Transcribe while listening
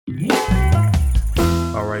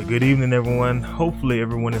All right, good evening, everyone. Hopefully,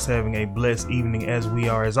 everyone is having a blessed evening as we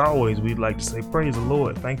are. As always, we'd like to say praise the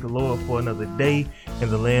Lord. Thank the Lord for another day in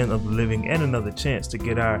the land of the living and another chance to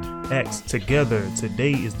get our acts together.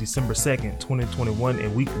 Today is December 2nd, 2021,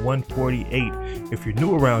 and week 148. If you're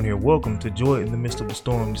new around here, welcome to Joy in the Midst of the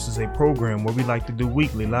Storm. This is a program where we like to do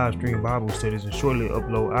weekly live stream Bible studies and shortly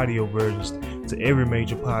upload audio versions to every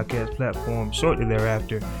major podcast platform shortly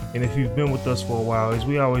thereafter. And if you've been with us for a while, as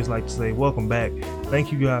we always like to say, welcome back.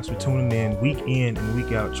 Thank you guys for tuning in week and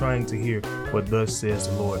week out, trying to hear what thus says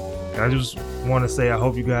the Lord. And I just want to say I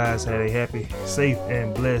hope you guys had a happy, safe,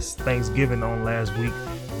 and blessed Thanksgiving on last week.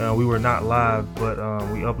 We were not live, but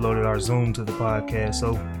we uploaded our Zoom to the podcast,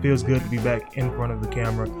 so it feels good to be back in front of the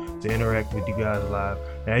camera to interact with you guys live.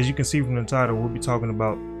 And as you can see from the title, we'll be talking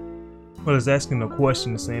about, well, it's asking a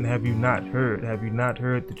question saying, have you not heard? Have you not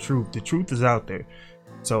heard the truth? The truth is out there.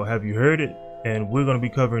 So have you heard it? And we're going to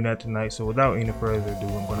be covering that tonight. So without any further ado,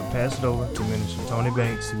 I'm going to pass it over to Minister Tony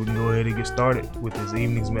Banks so we can go ahead and get started with this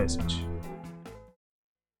evening's message.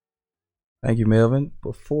 Thank you, Melvin.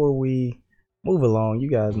 Before we move along, you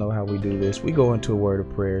guys know how we do this. We go into a word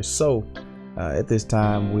of prayer. So at this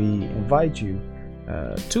time, we invite you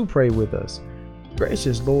to pray with us.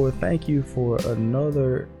 Gracious Lord, thank you for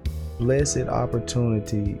another blessed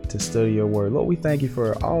opportunity to study your word. Lord, we thank you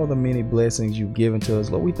for all the many blessings you've given to us.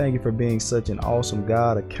 Lord, we thank you for being such an awesome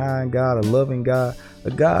God, a kind God, a loving God, a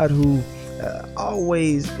God who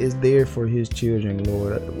always is there for his children,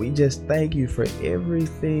 Lord. We just thank you for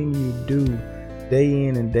everything you do day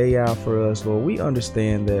in and day out for us, Lord. We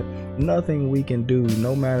understand that nothing we can do,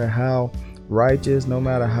 no matter how righteous, no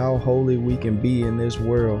matter how holy we can be in this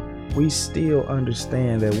world, we still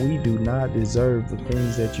understand that we do not deserve the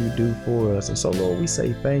things that you do for us. And so, Lord, we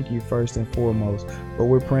say thank you first and foremost. But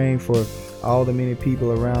we're praying for all the many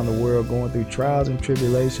people around the world going through trials and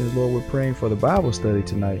tribulations. Lord, we're praying for the Bible study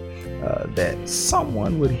tonight, that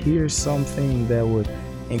someone would hear something that would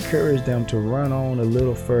encourage them to run on a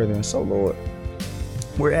little further. And so, Lord,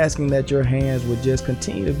 we're asking that your hands would just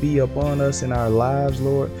continue to be upon us in our lives,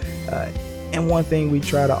 Lord. And one thing we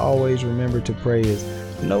try to always remember to pray is,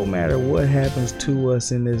 no matter what happens to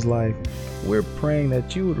us in this life, we're praying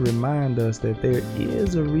that you would remind us that there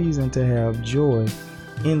is a reason to have joy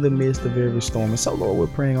in the midst of every storm. And so, Lord,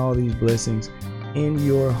 we're praying all these blessings in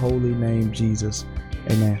your holy name, Jesus.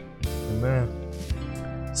 Amen.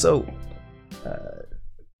 Amen. So,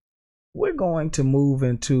 we're going to move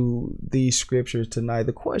into these scriptures tonight.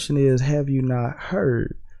 The question is, have you not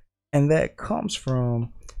heard? And that comes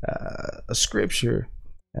from a scripture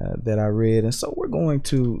that I read. And so we're going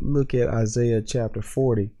to look at Isaiah chapter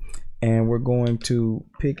 40, and we're going to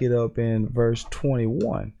pick it up in verse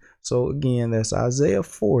 21. So again, that's Isaiah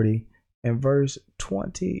 40 and verse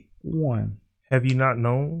 21. Have you not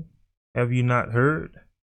known? Have you not heard?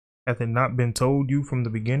 Hath it not been told you from the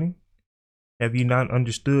beginning? Have you not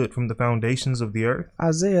understood from the foundations of the earth?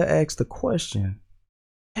 Isaiah asked the question,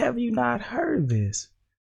 have you not heard this?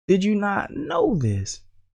 Did you not know this?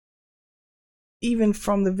 Even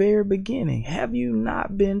from the very beginning, have you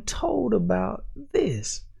not been told about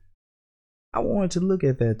this? I wanted to look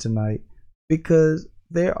at that tonight because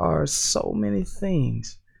there are so many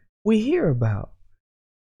things we hear about.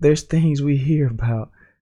 There's things we hear about,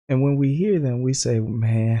 and when we hear them, we say,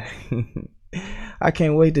 man, I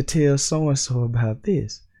can't wait to tell so-and-so about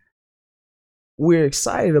this. We're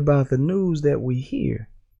excited about the news that we hear.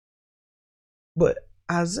 But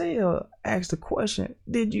Isaiah asked the question,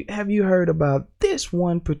 have you heard about this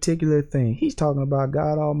one particular thing? He's talking about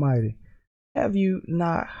God Almighty. Have you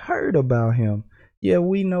not heard about him? Yeah,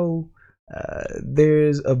 we know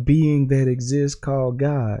there's a being that exists called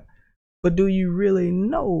God, but do you really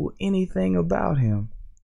know anything about him?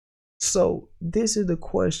 So this is the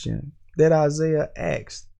question that Isaiah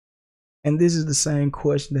asked. And this is the same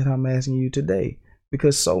question that I'm asking you today,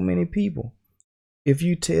 because so many people, if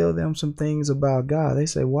you tell them some things about God, they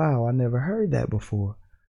say, wow, I never heard that before.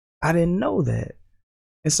 I didn't know that.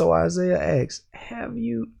 And so Isaiah asks,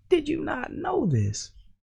 did you not know this?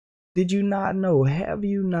 Did you not know? Have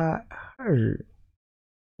you not heard?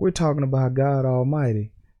 We're talking about God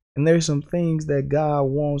Almighty. And there's some things that God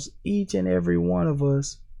wants each and every one of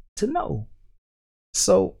us to know.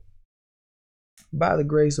 So by the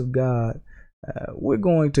grace of God, we're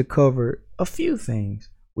going to cover a few things.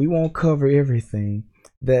 We won't cover everything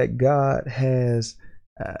that God has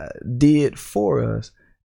did for us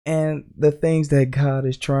and the things that God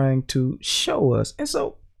is trying to show us. And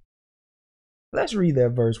so let's read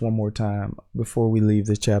that verse one more time before we leave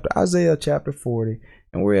this chapter. Isaiah chapter 40,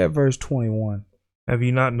 and we're at verse 21. Have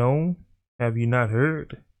you not known? Have you not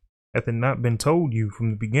heard? Hath it not been told you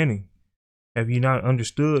from the beginning? Have you not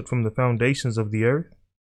understood from the foundations of the earth?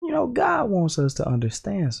 You know, God wants us to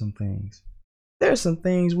understand some things. There's some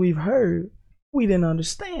things we've heard we didn't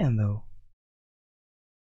understand, though.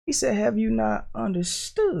 He said, have you not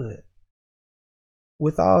understood?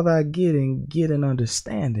 With all thy getting, get an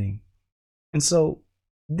understanding. And so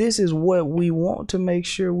this is what we want to make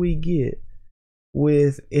sure we get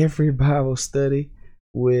with every Bible study,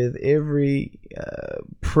 with every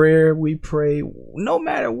prayer we pray. No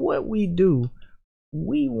matter what we do,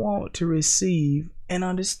 we want to receive an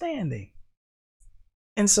understanding.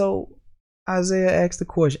 And so Isaiah asked the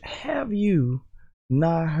question, have you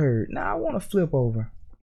not heard? Now I want to flip over.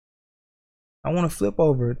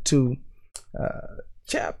 To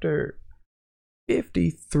chapter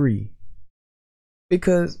 53,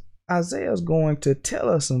 because Isaiah is going to tell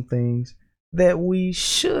us some things that we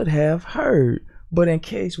should have heard, but in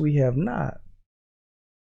case we have not,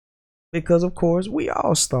 because of course we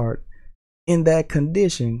all start in that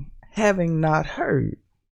condition, having not heard.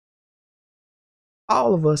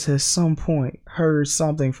 All of us at some point heard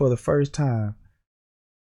something for the first time,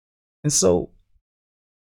 and so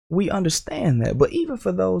we understand that. But even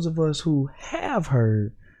for those of us who have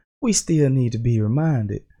heard, we still need to be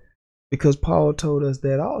reminded, because Paul told us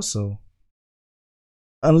that also.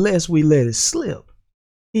 Unless we let it slip,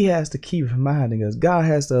 he has to keep reminding us. God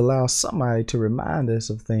has to allow somebody to remind us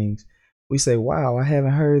of things. We say, wow, I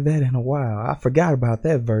haven't heard that in a while. I forgot about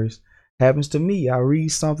that verse. Happens to me. I read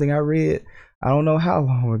something I read I don't know how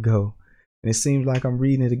long ago, and it seems like I'm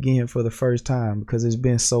reading it again for the first time because it's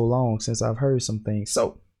been so long since I've heard some things.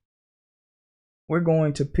 So we're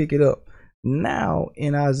going to pick it up now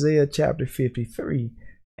in Isaiah chapter 53,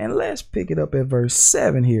 and let's pick it up at verse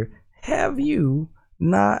 7 here. Have you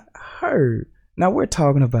not heard? Now we're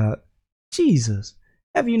talking about Jesus.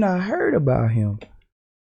 Have you not heard about him?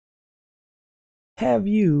 Have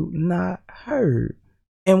you not heard?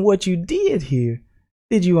 And what you did hear,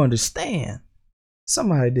 did you understand?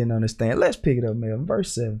 Somebody didn't understand. Let's pick it up, man.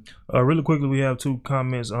 Verse 7. Really quickly, we have two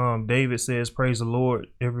comments. David says, "Praise the Lord,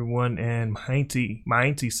 everyone," and my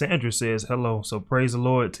auntie Sandra says, "Hello." So praise the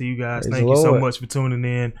Lord to you guys. Thank you so much for tuning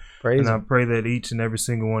in. And I pray that each and every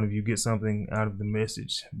single one of you get something out of the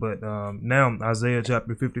message. But now Isaiah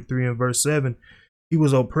chapter 53 and verse 7, he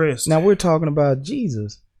was oppressed. Now we're talking about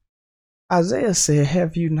Jesus. Isaiah said,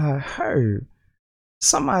 "Have you not heard?"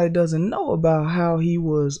 Somebody doesn't know about how he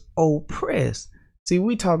was oppressed. See,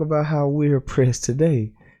 we talk about how we're oppressed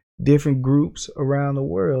today. Different groups around the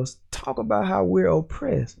world talk about how we're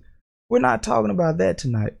oppressed. We're not talking about that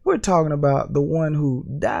tonight. We're talking about the one who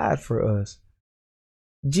died for us,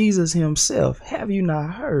 Jesus himself. Have you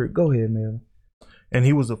not heard? Go ahead, Melvin. And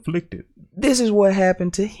he was afflicted. This is what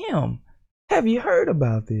happened to him. Have you heard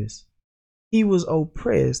about this? He was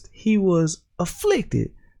oppressed. He was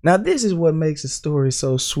afflicted. Now, this is what makes the story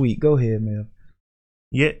so sweet. Go ahead, Melvin.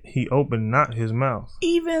 Yet he opened not his mouth.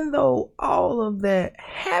 Even though all of that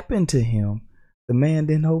happened to him, the man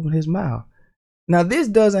didn't open his mouth. Now, this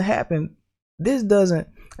doesn't happen. This doesn't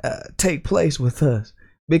take place with us,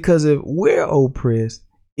 because if we're oppressed,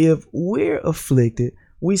 if we're afflicted,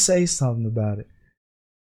 we say something about it.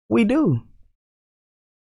 We do.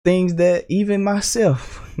 Things that even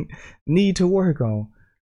myself need to work on.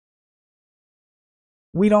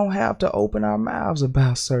 We don't have to open our mouths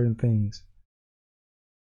about certain things,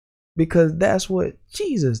 because that's what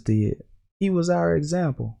Jesus did. He was our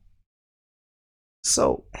example.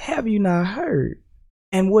 So have you not heard?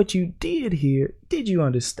 And what you did hear, did you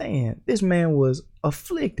understand? This man was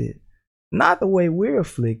afflicted, not the way we're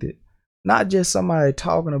afflicted, not just somebody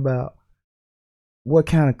talking about what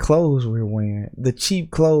kind of clothes we're wearing, the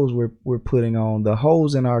cheap clothes we're putting on, the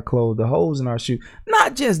holes in our clothes, the holes in our shoes,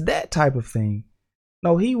 not just that type of thing.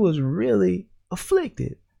 No, he was really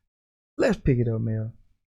afflicted. Let's pick it up, Mel.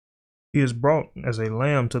 He is brought as a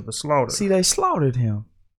lamb to the slaughter. See, they slaughtered him.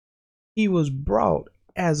 He was brought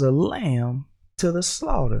as a lamb to the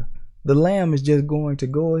slaughter. The lamb is just going to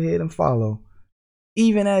go ahead and follow.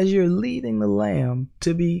 Even as you're leading the lamb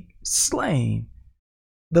to be slain,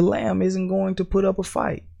 the lamb isn't going to put up a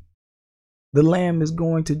fight. The lamb is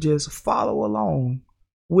going to just follow along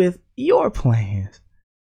with your plans.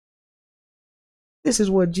 This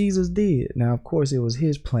is what Jesus did. Now, of course, it was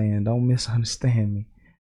his plan. Don't misunderstand me.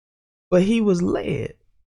 But he was led,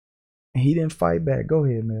 and he didn't fight back. Go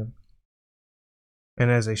ahead, Mel.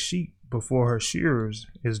 And as a sheep before her shearers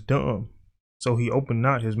is dumb, so he opened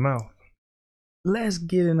not his mouth. Let's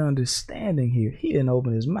get an understanding here. He didn't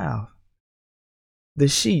open his mouth. The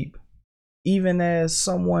sheep, even as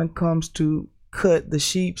someone comes to cut the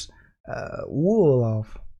sheep's wool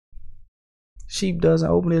off, sheep doesn't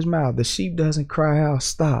open his mouth. The sheep doesn't cry out,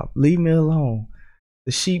 stop, leave me alone.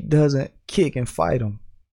 The sheep doesn't kick and fight him.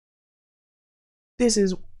 This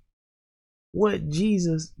is what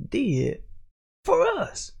Jesus did for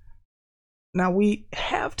us. Now we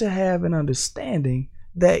have to have an understanding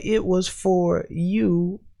that it was for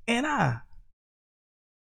you and I.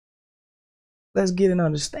 Let's get an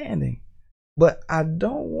understanding. But I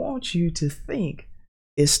don't want you to think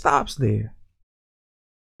it stops there.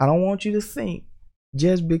 I don't want you to think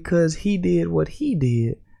just because he did what he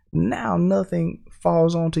did, now nothing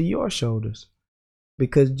falls onto your shoulders.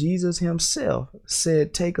 Because Jesus himself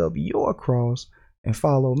said, take up your cross and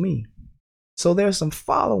follow me. So there's some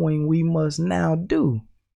following we must now do.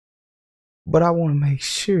 But I want to make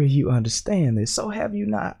sure you understand this. So have you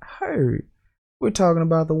not heard? We're talking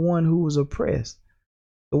about the one who was oppressed,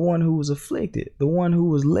 the one who was afflicted, the one who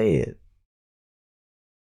was led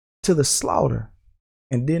to the slaughter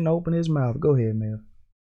and didn't open his mouth. Go ahead, Mel.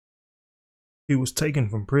 He was taken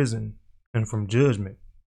from prison and from judgment.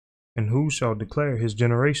 And who shall declare his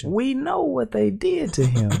generation? We know what they did to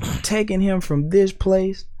him, taking him from this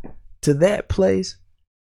place to that place.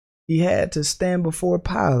 He had to stand before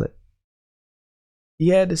Pilate. He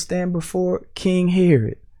had to stand before King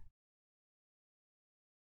Herod.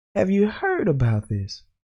 Have you heard about this?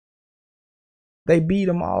 They beat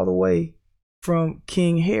him all the way from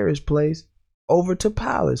King Herod's place over to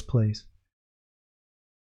Pilate's place.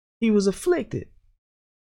 He was afflicted.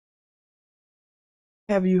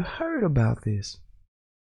 Have you heard about this?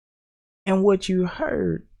 And what you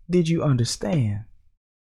heard, did you understand?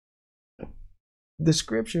 The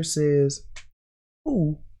scripture says,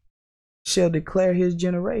 who shall declare his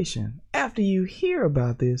generation? After you hear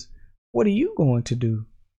about this, what are you going to do?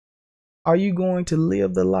 Are you going to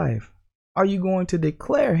live the life? Are you going to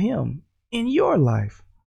declare him in your life?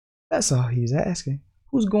 That's all he's asking.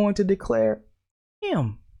 Who's going to declare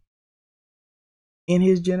him in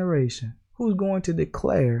his generation? Who's going to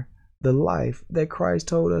declare the life that Christ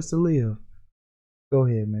told us to live? Go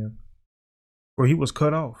ahead, Mel. For he was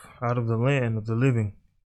cut off out of the land of the living.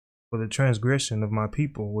 For the transgression of my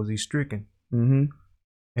people was he stricken. And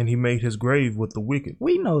he made his grave with the wicked.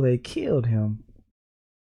 We know they killed him,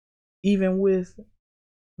 even with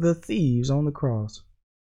the thieves on the cross.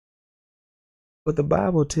 But the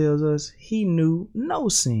Bible tells us he knew no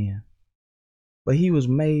sin, but he was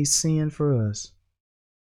made sin for us.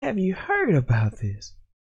 Have you heard about this?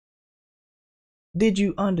 Did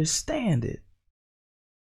you understand it?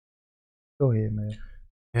 Go ahead, man.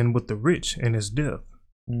 And with the rich in his death,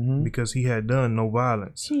 because he had done no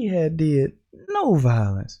violence. He had did no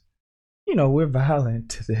violence. You know, we're violent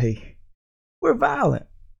today. We're violent.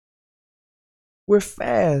 We're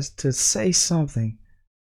fast to say something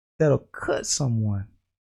that'll cut someone.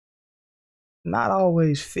 Not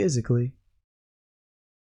always physically.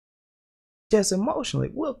 Just emotionally,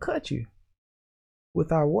 we'll cut you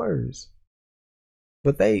with our words.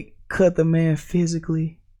 But they cut the man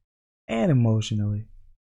physically and emotionally.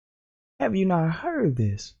 Have you not heard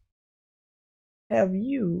this? Have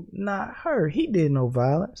you not heard? He did no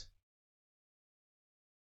violence.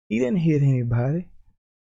 He didn't hit anybody.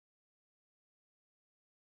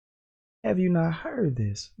 Have you not heard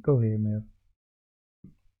this? Go ahead, Mel.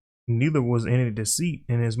 Neither was any deceit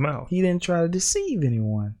in his mouth. He didn't try to deceive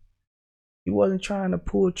anyone. He wasn't trying to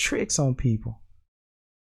pull tricks on people.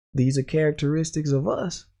 These are characteristics of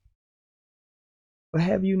us. But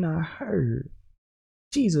have you not heard?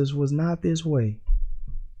 Jesus was not this way.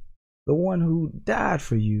 The one who died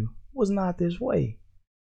for you was not this way.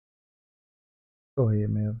 Go ahead,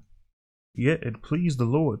 Mel. Yet it pleased the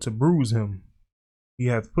Lord to bruise him. He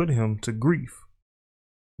hath put him to grief.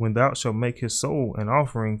 When thou shalt make his soul an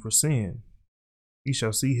offering for sin, he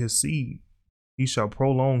shall see his seed. He shall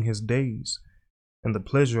prolong his days, and the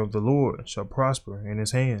pleasure of the Lord shall prosper in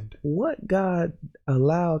his hand. What God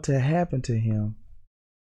allowed to happen to him,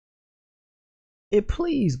 it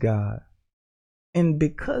pleased God. And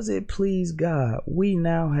because it pleased God, we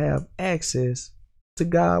now have access to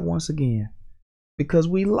God once again. Because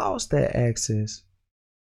we lost that access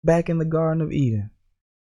back in the Garden of Eden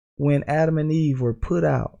when Adam and Eve were put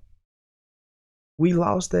out. We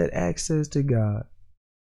lost that access to God.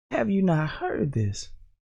 Have you not heard this?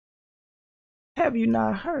 Have you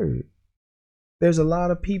not heard? There's a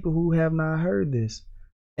lot of people who have not heard this.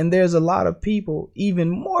 And there's a lot of people, even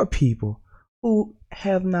more people, who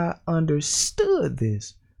have not understood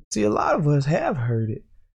this. See, a lot of us have heard it.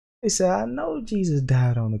 They say, I know Jesus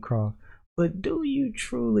died on the cross, but do you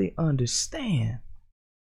truly understand?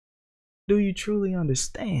 Do you truly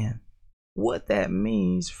understand what that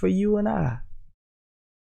means for you and I?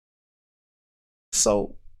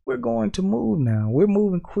 So we're going to move now. We're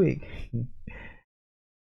moving quick.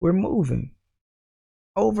 We're moving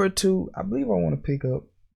over to, I believe I want to pick up.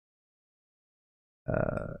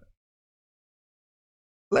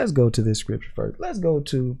 Let's go to this scripture first. Let's go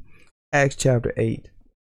to Acts chapter 8.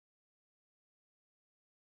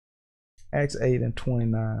 Acts 8 and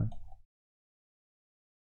 29.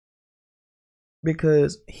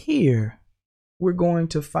 Because here we're going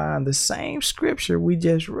to find the same scripture we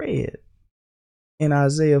just read in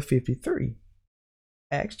Isaiah 53.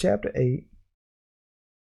 Acts chapter 8.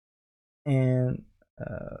 And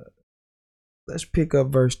let's pick up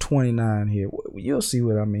verse 29 here. You'll see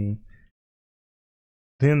what I mean.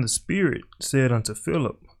 Then the Spirit said unto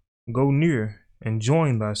Philip, Go near and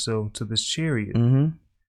join thyself to this chariot. Mm-hmm.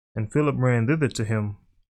 And Philip ran thither to him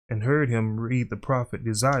and heard him read the prophet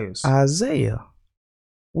Isaiah.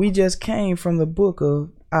 We just came from the book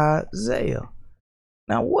of Isaiah.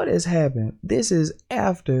 Now, what has happened? This is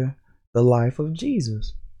after the life of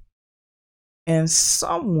Jesus. And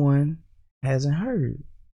someone hasn't heard.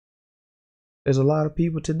 There's a lot of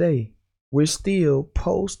people today. We're still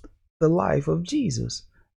post the life of Jesus.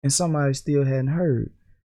 And somebody still hadn't heard.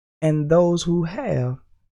 And those who have,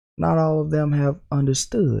 not all of them have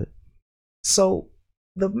understood. So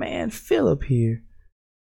the man Philip here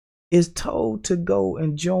is told to go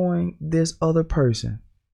and join this other person.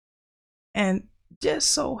 And it just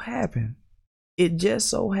so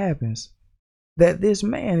happens that this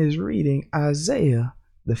man is reading Isaiah,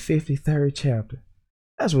 the 53rd chapter.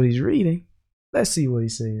 That's what he's reading. Let's see what he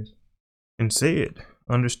says. And said,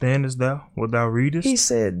 Understandest thou what thou readest? He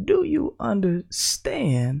said, do you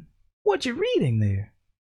understand what you're reading there?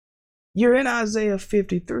 You're in Isaiah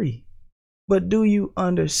 53, but do you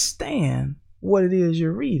understand what it is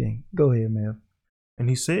you're reading? Go ahead, Mel. And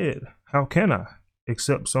he said, How can I,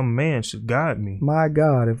 except some man should guide me? My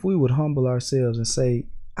God, if we would humble ourselves and say,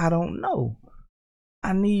 I don't know.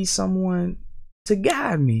 I need someone to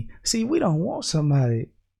guide me. See, we don't want somebody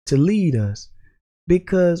to lead us,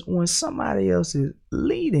 because when somebody else is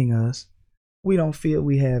leading us, we don't feel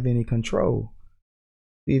we have any control.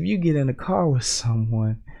 If you get in a car with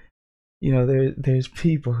someone, you know, there's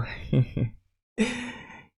people.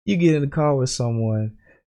 You get in the car with someone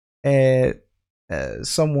and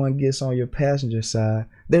someone gets on your passenger side.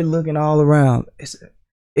 They're looking all around. It's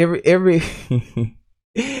every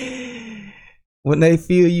when they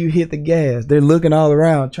feel you hit the gas, they're looking all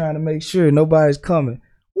around trying to make sure nobody's coming.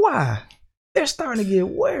 Why? They're starting to get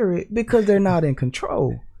worried because they're not in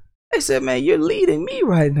control. They said, man, you're leading me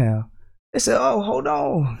right now. They said, oh, hold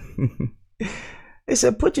on. They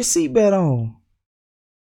said, put your seatbelt on.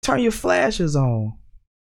 Turn your flashers on.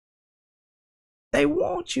 They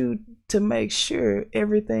want you to make sure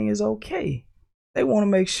everything is okay. They want to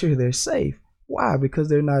make sure they're safe. Why? Because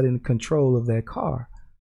they're not in control of their car.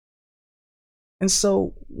 And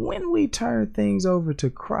so when we turn things over to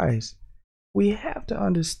Christ, we have to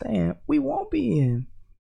understand we won't be in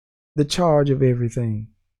the charge of everything.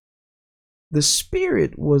 The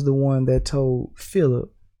Spirit was the one that told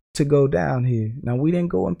Philip to go down here. Now, we didn't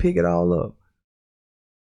go and pick it all up,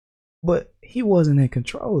 but he wasn't in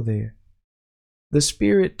control there. The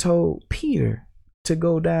Spirit told Peter to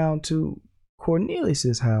go down to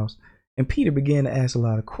Cornelius's house, and Peter began to ask a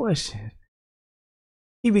lot of questions.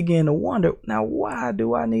 He began to wonder, now, why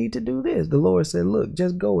do I need to do this? The Lord said, look,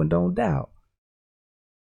 just go and don't doubt.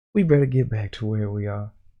 We better get back to where we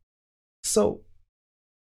are. So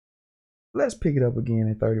let's pick it up again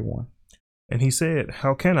in 31. And he said,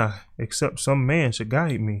 How can I, except some man should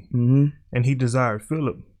guide me? Mm-hmm. And he desired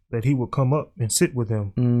Philip that he would come up and sit with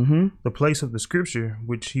him. Mm-hmm. The place of the scripture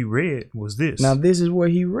which he read was this. Now, this is where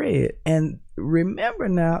he read. And remember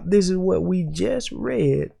now, this is what we just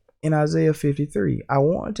read in Isaiah 53. I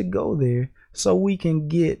wanted to go there so we can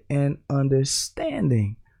get an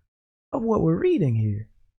understanding of what we're reading here.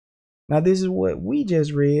 Now, this is what we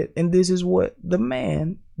just read, and this is what the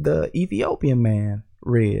man, the Ethiopian man,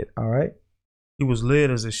 read. All right. He was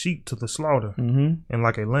led as a sheep to the slaughter, Mm-hmm. and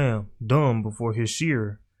like a lamb dumb before his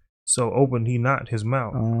shearer, so opened he not his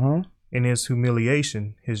mouth. Uh-huh. In his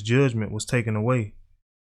humiliation, his judgment was taken away.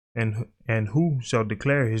 And who shall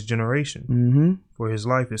declare his generation? Mm-hmm. For his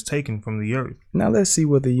life is taken from the earth. Now let's see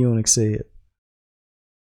what the eunuch said.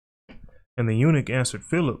 And the eunuch answered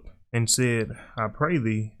Philip and said, I pray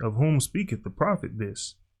thee, of whom speaketh the prophet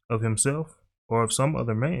this? Of himself or of some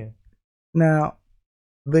other man? Now,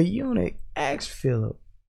 the eunuch asked Philip,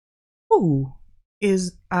 who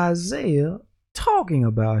is Isaiah talking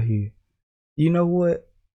about here? You know what?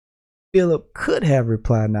 Philip could have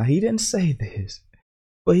replied. Now, he didn't say this,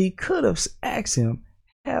 but he could have asked him,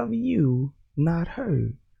 have you not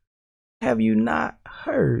heard? Have you not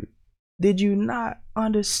heard? Did you not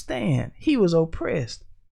understand? He was oppressed.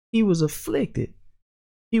 He was afflicted.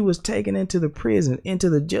 He was taken into the prison, into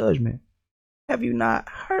the judgment. Have you not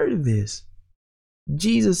heard this?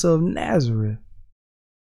 Jesus of Nazareth.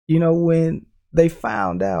 You know, when they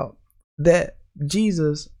found out that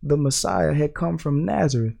Jesus, the Messiah, had come from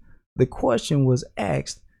Nazareth, the question was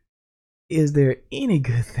asked, is there any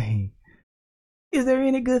good thing? Is there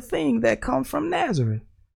any good thing that comes from Nazareth?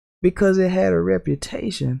 Because it had a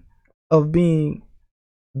reputation of being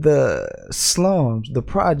the slums, the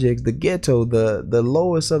projects, the ghetto, the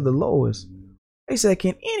lowest of the lowest. They said,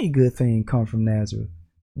 can any good thing come from Nazareth?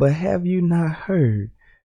 But have you not heard?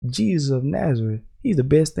 Jesus of Nazareth, he's the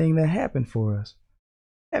best thing that happened for us.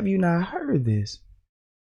 Have you not heard this?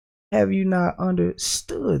 Have you not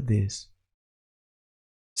understood this?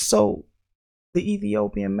 So the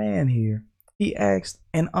Ethiopian man here, he asked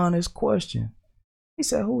an honest question. He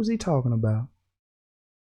said, who is he talking about?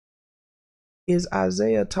 Is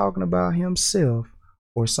Isaiah talking about himself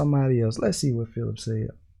or somebody else? Let's see what Philip said.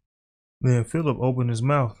 Then Philip opened his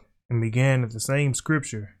mouth and began at the same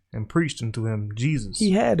scripture and preached unto him Jesus.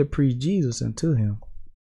 He had to preach Jesus unto him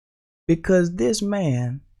because this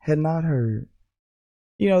man had not heard.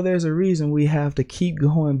 You know, there's a reason we have to keep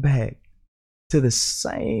going back to the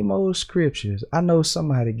same old scriptures. I know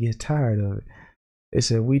somebody gets tired of it. They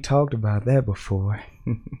said, we talked about that before.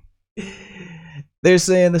 They're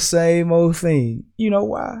saying the same old thing. You know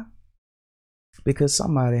why? Because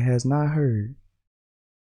somebody has not heard.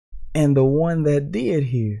 And the one that did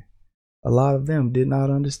hear, a lot of them did not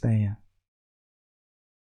understand.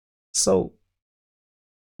 So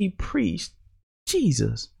he preached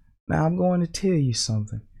Jesus. Now I'm going to tell you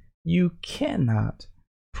something. You cannot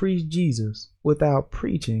preach Jesus without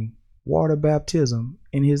preaching water baptism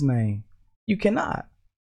in his name. You cannot.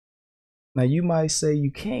 Now you might say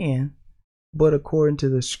you can, but according to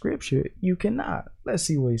the scripture, you cannot. Let's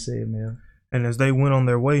see what he said, Mel. And as they went on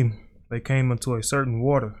their way, they came unto a certain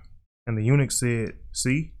water. And the eunuch said,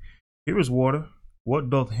 see, here is water. What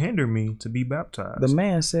doth hinder me to be baptized? The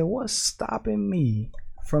man said, what's stopping me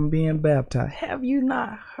from being baptized? Have you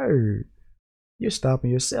not heard? You're stopping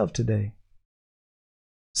yourself today.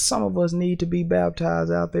 Some of us need to be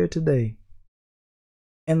baptized out there today.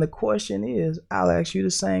 And the question is, I'll ask you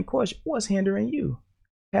the same question. What's hindering you?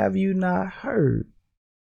 Have you not heard?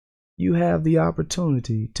 You have the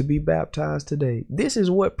opportunity to be baptized today. This is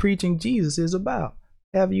what preaching Jesus is about.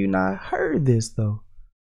 Have you not heard this, though?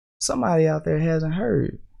 Somebody out there hasn't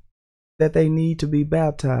heard that they need to be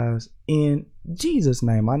baptized in Jesus'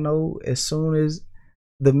 name. I know as soon as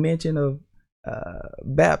the mention of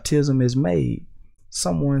baptism is made,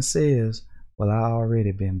 someone says, well, I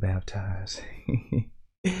already been baptized.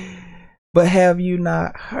 But have you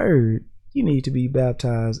not heard? You need to be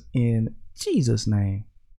baptized in Jesus' name.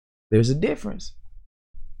 There's a difference.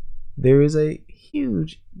 There is a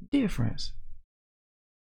huge difference.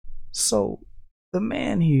 So the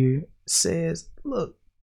man here says, look,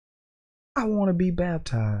 I want to be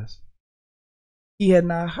baptized. He had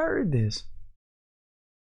not heard this.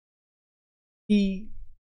 He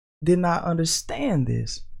did not understand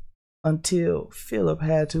this until Philip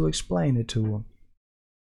had to explain it to him.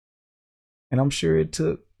 And I'm sure it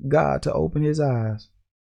took God to open his eyes,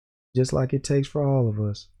 just like it takes for all of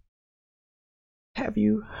us. Have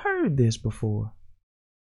you heard this before?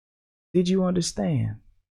 Did you understand?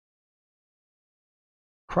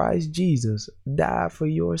 Christ Jesus died for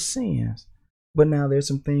your sins. But now there's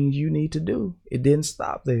some things you need to do. It didn't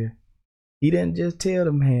stop there. He didn't just tell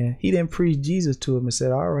the man. He didn't preach Jesus to him and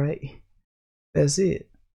said, all right, that's it.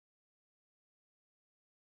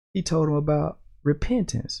 He told him about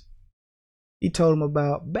repentance. He told him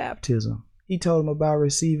about baptism. He told him about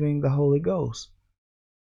receiving the Holy Ghost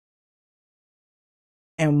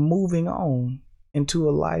and moving on into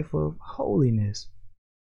a life of holiness,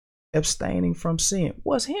 abstaining from sin.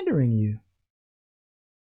 What's hindering you?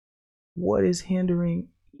 What is hindering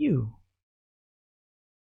you?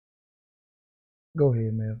 Go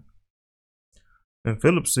ahead, Mel. And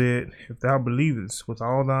Philip said, if thou believest with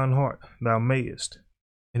all thine heart, thou mayest.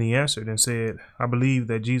 And he answered and said, I believe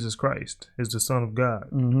that Jesus Christ is the Son of God.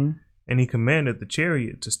 Mm-hmm. And he commanded the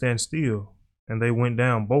chariot to stand still, and they went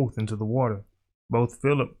down both into the water, both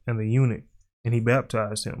Philip and the eunuch, and he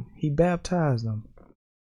baptized him. He baptized them.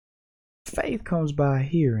 Faith comes by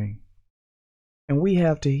hearing, and we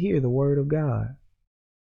have to hear the word of God.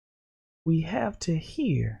 We have to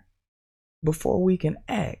hear before we can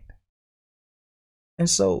act. And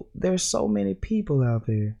so there's so many people out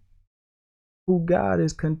there who God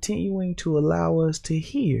is continuing to allow us to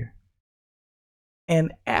hear.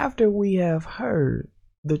 And after we have heard,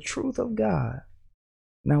 the truth of God.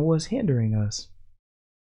 Now, what's hindering us?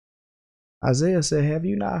 Isaiah said, have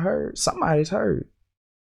you not heard? Somebody's heard,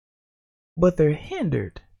 but they're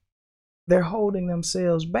hindered. They're holding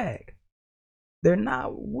themselves back. They're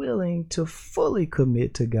not willing to fully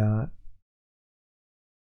commit to God.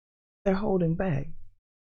 They're holding back.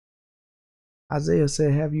 Isaiah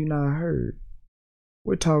said, have you not heard?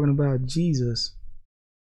 We're talking about Jesus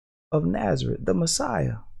of Nazareth, the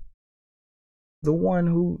Messiah, the one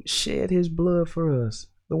who shed his blood for us,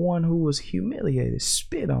 the one who was humiliated,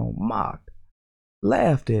 spit on, mocked,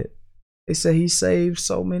 laughed at. They say he saved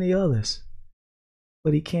so many others,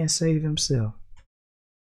 but he can't save himself.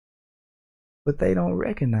 But they don't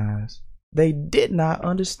recognize. They did not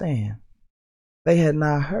understand. They had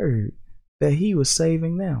not heard that he was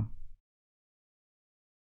saving them.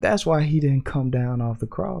 That's why he didn't come down off the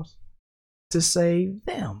cross, to save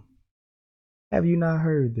them. Have you not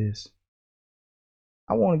heard this?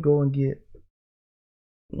 I want to go and get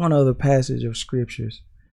one other passage of scriptures.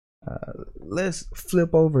 Let's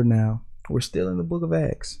flip over now. We're still in the book of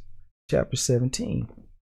Acts, chapter 17.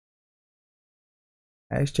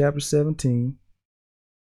 Acts chapter 17.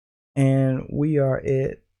 And we are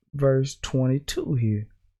at verse 22 here.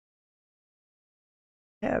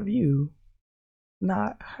 Have you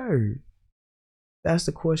not heard? That's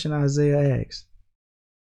the question Isaiah asked.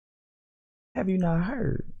 Have you not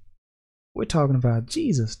heard? We're talking about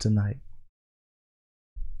Jesus tonight.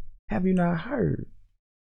 Have you not heard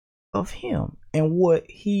of him and what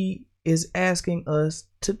he is asking us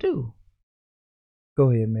to do?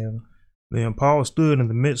 Go ahead, Melvin. Then Paul stood in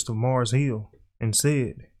the midst of Mars Hill and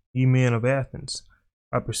said, Ye men of Athens,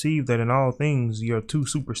 I perceive that in all things ye are too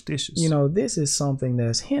superstitious. You know, this is something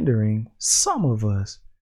that's hindering some of us.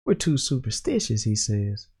 We're too superstitious, he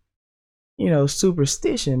says. You know,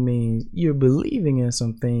 superstition means you're believing in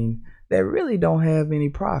some things that really don't have any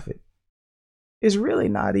profit. It's really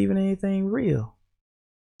not even anything real.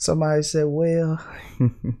 Somebody said, well,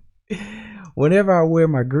 whenever I wear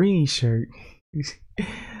my green shirt,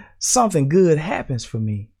 something good happens for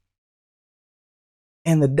me.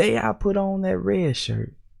 And the day I put on that red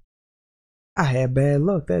shirt, I had bad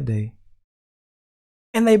luck that day.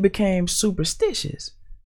 And they became superstitious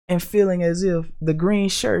and feeling as if the green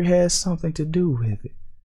shirt has something to do with it.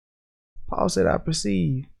 Paul said, I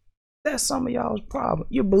perceive that's some of y'all's problem.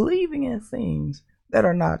 You're believing in things that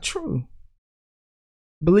are not true.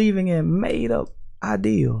 Believing in made up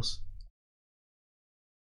ideals.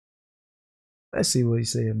 Let's see what he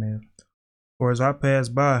said, man. For as I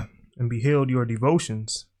passed by and beheld your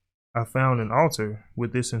devotions, I found an altar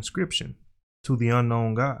with this inscription, To the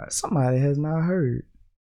unknown God. Somebody has not heard.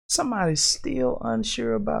 Somebody's still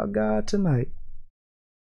unsure about God tonight.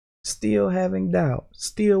 Still having doubt.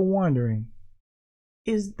 Still wondering,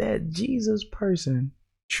 is that Jesus person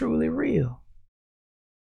truly real?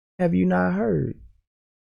 Have you not heard?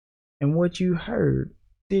 And what you heard,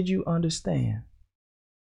 did you understand?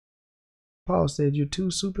 Paul said you're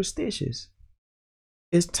too superstitious.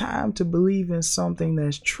 It's time to believe in something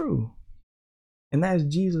that's true. And that's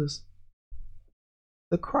Jesus,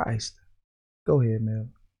 the Christ. Go ahead, Mel.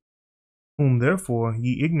 Whom therefore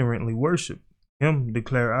ye ignorantly worship, him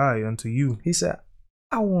declare I unto you. He said,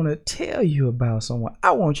 I want to tell you about someone.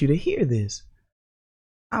 I want you to hear this.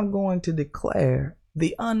 I'm going to declare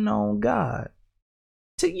the unknown God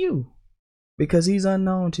to you, because he's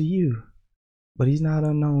unknown to you, but he's not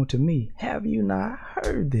unknown to me. Have you not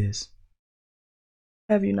heard this?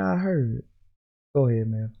 Have you not heard? Go ahead,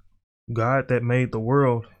 man. God that made the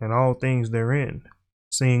world and all things therein,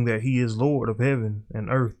 seeing that he is Lord of heaven and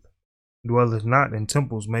earth, dwelleth not in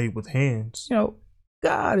temples made with hands. You know,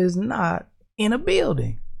 God is not in a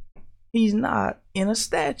building. He's not in a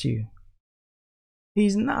statue.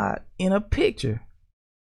 He's not in a picture.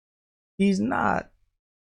 He's not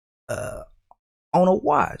on a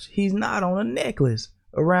watch. He's not on a necklace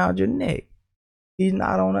around your neck. He's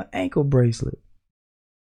not on an ankle bracelet.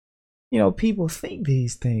 You know, people think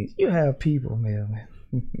these things. You have people, man.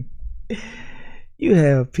 You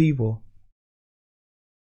have people.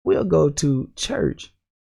 We'll go to church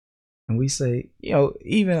and we say, you know,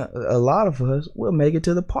 even a lot of us, we'll make it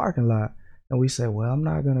to the parking lot and we say, well, I'm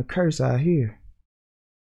not going to curse out here.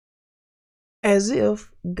 As if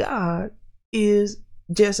God is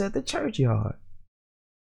just at the churchyard.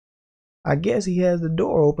 I guess he has the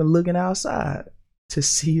door open looking outside to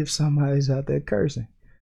see if somebody's out there cursing.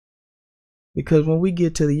 Because when we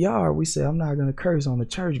get to the yard, we say, I'm not going to curse on the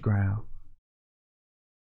church ground.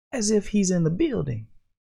 As if he's in the building.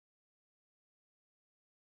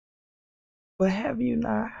 But have you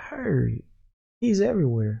not heard? He's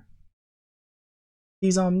everywhere.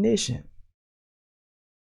 He's omniscient.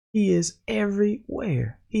 He is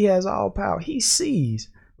everywhere. He has all power. He sees.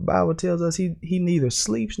 The Bible tells us he neither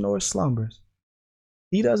sleeps nor slumbers.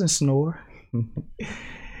 He doesn't snore.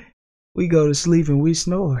 We go to sleep and we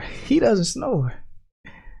snore. He doesn't snore.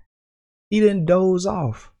 He didn't doze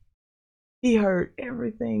off. He heard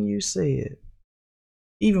everything you said,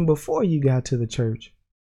 even before you got to the church.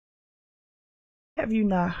 Have you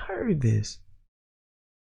not heard this?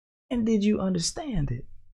 And did you understand it?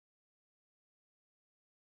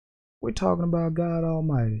 We're talking about God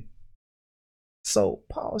Almighty. So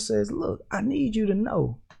Paul says, look, I need you to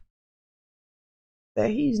know that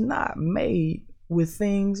he's not made with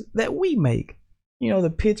things that we make. You know, the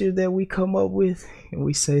pictures that we come up with and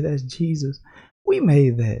we say that's Jesus. We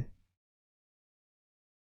made that.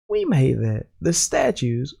 We made that. The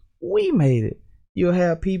statues, we made it. You'll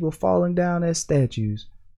have people falling down as statues.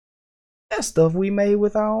 That's stuff we made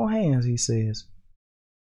with our own hands, he says.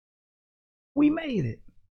 We made it.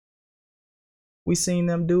 We seen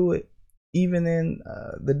them do it even in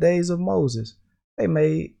the days of Moses. They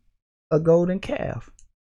made a golden calf.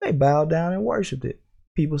 They bowed down and worshiped it.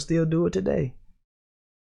 People still do it today.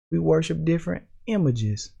 We worship different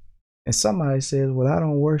images. And somebody says, well, I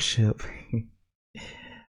don't worship.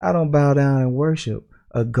 I don't bow down and worship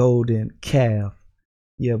a golden calf.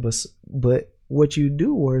 Yeah, but what you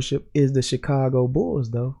do worship is the Chicago Bulls,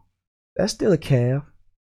 though. That's still a calf.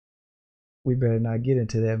 We better not get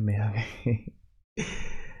into that, man.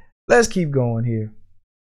 Let's keep going here.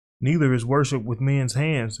 Neither is worship with men's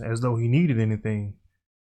hands, as though he needed anything,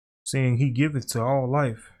 seeing he giveth to all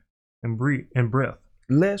life and breath.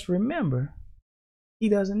 Let's remember, he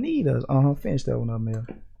doesn't need us. Finish that one up, Mel.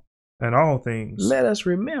 And all things. Let us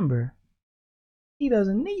remember, he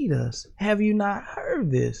doesn't need us. Have you not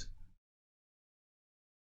heard this?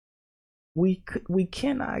 We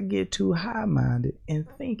cannot get too high-minded in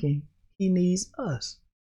thinking he needs us.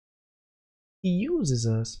 He uses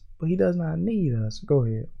us, but he does not need us. Go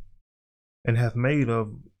ahead. And hath made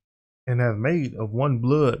of one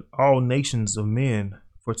blood all nations of men,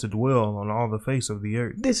 for to dwell on all the face of the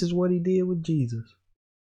earth. This is what he did with Jesus.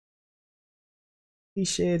 He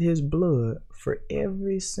shed his blood for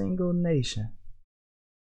every single nation.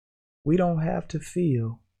 We don't have to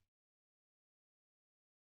feel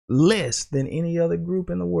less than any other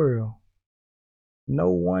group in the world.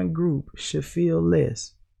 No one group should feel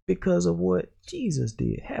less because of what Jesus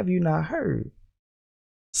did. Have you not heard?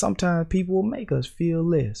 Sometimes people will make us feel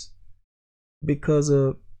less because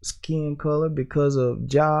of skin color, because of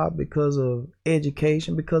job, because of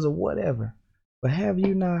education, because of whatever. But have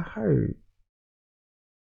you not heard?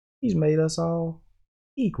 He's made us all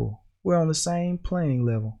equal. We're on the same playing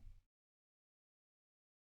level.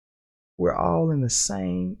 We're all in the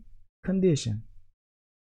same condition.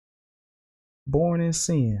 Born in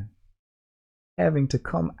sin, having to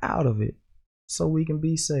come out of it so we can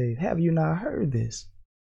be saved. Have you not heard this?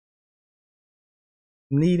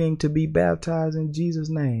 Needing to be baptized in Jesus'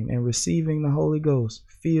 name and receiving the Holy Ghost,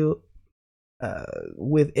 filled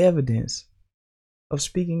with evidence of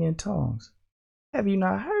speaking in tongues. Have you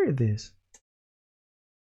not heard this?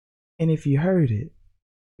 And if you heard it,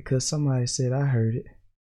 because somebody said I heard it,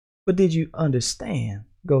 but did you understand?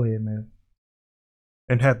 Go ahead, man.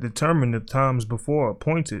 And hath determined the times before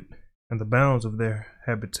appointed and the bounds of their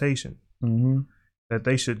habitation, that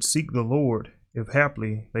they should seek the Lord, if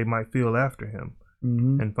haply they might feel after him,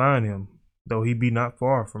 and find him, though he be not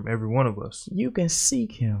far from every one of us. You can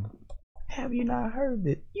seek him. Have you not heard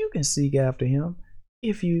that? You can seek after him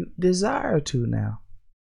if you desire to now.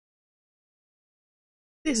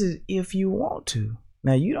 This is if you want to.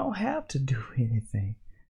 Now, you don't have to do anything,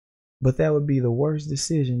 but that would be the worst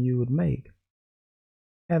decision you would make.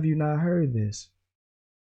 Have you not heard this?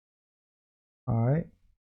 All right.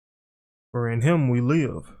 For in him we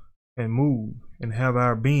live and move and have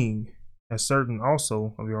our being, as certain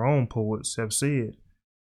also of your own poets have said,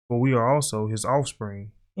 for we are also his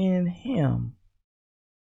offspring. In him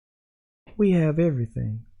we have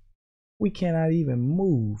everything. We cannot even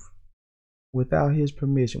move without his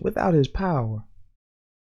permission, without his power.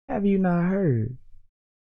 Have you not heard?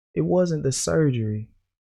 It wasn't the surgery.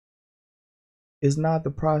 It's not the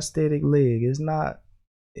prosthetic leg. It's not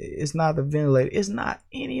the ventilator. It's not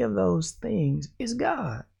any of those things. It's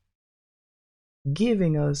God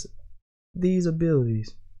giving us these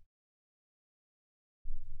abilities.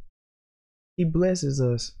 He blesses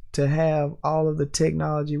us to have all of the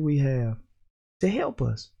technology we have to help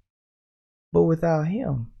us. But without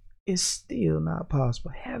him, it's still not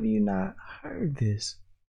possible. Have you not heard this?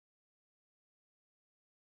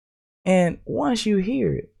 And once you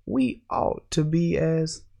hear it, we ought to be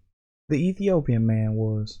as the Ethiopian man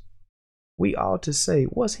was. we ought to say,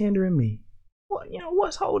 what's hindering me?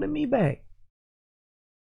 What's holding me back?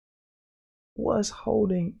 What's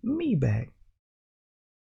holding me back?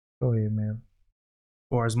 Go ahead, man.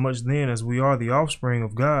 For as much then as we are the offspring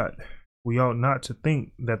of God, we ought not to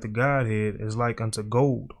think that the Godhead is like unto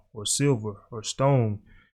gold or silver or stone,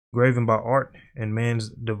 graven by art and man's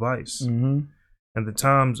device. Mm-hmm. And the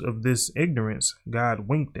times of this ignorance God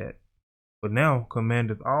winked at, but now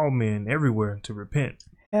commandeth all men everywhere to repent.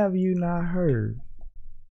 Have you not heard?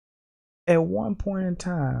 At one point in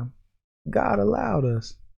time, God allowed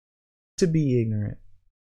us to be ignorant.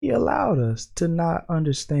 He allowed us to not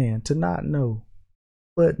understand, to not know.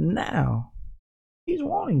 But now, He's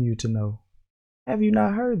wanting you to know. Have you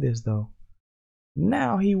not heard this, though?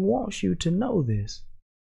 Now He wants you to know this.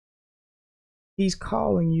 He's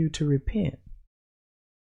calling you to repent.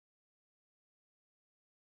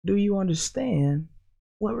 Do you understand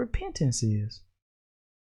what repentance is?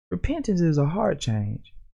 Repentance is a heart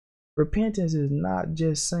change. Repentance is not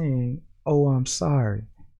just saying, oh, I'm sorry.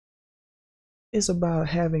 It's about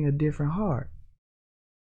having a different heart.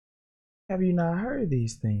 Have you not heard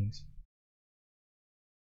these things?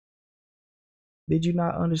 Did you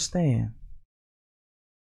not understand?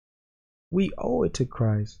 We owe it to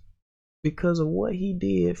Christ because of what He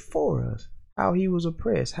did for us, how He was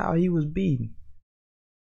oppressed, how He was beaten,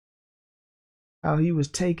 how He was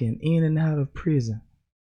taken in and out of prison.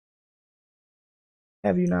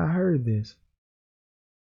 Have you not heard this?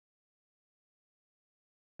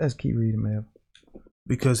 Let's keep reading, man.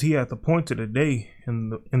 Because He hath appointed a day in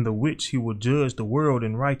the which He will judge the world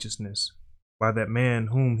in righteousness by that man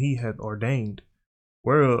whom He hath ordained,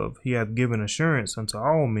 whereof He hath given assurance unto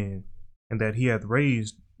all men, and that He hath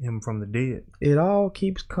raised Him from the dead. It all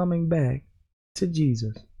keeps coming back to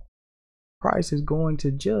Jesus. Christ is going to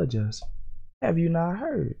judge us. Have you not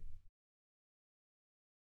heard?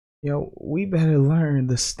 We better learn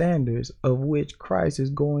the standards of which Christ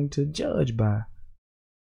is going to judge by.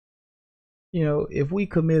 If we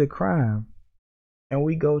commit a crime and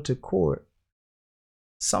we go to court,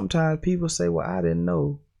 sometimes people say, well, I didn't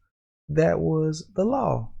know that was the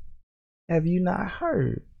law. Have you not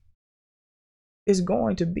heard? It's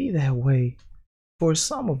going to be that way for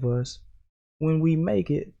some of us when we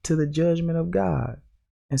make it to the judgment of God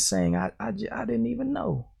and saying, I didn't even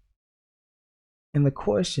know. And the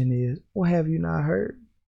question is, well, have you not heard?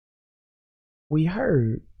 We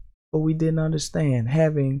heard, but we didn't understand.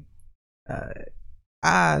 Having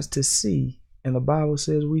eyes to see, and the Bible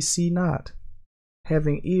says we see not.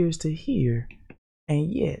 Having ears to hear,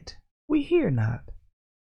 and yet we hear not.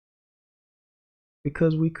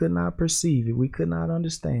 Because we could not perceive it, we could not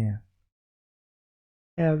understand.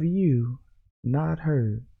 Have you not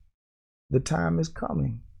heard? The time is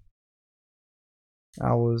coming.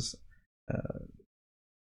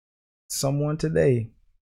 Someone today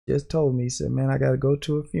just told me, he said, man, I got to go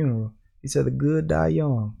to a funeral. He said, the good die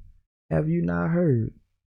young. Have you not heard?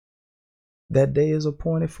 That day is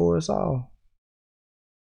appointed for us all.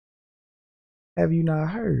 Have you not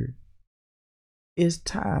heard? It's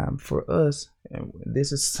time for us, and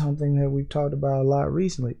this is something that we've talked about a lot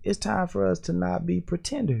recently. It's time for us to not be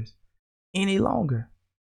pretenders any longer.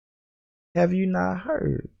 Have you not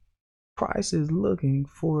heard? Christ is looking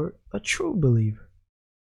for a true believer.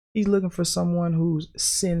 He's looking for someone who's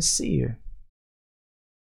sincere.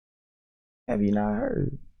 Have you not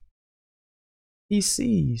heard? He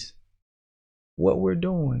sees what we're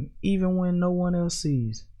doing, even when no one else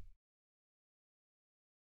sees.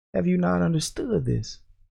 Have you not understood this?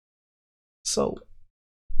 So,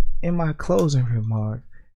 in my closing remark,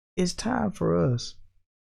 it's time for us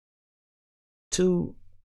to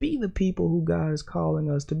be the people who God is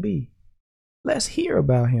calling us to be. Let's hear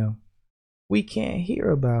about Him. We can't hear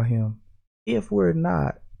about Him if we're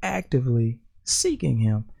not actively seeking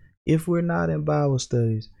Him, if we're not in Bible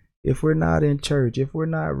studies, if we're not in church, if we're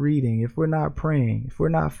not reading, if we're not praying, if we're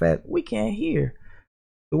not fast. We can't hear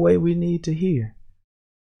the way we need to hear.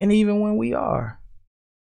 And even when we are,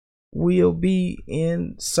 we'll be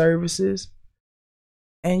in services,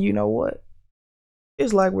 and you know what?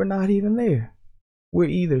 It's like we're not even there. We're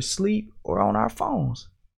either asleep or on our phones.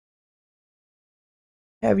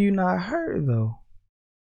 Have you not heard, though?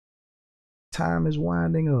 Time is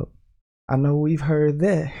winding up. I know we've heard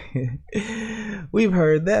that. We've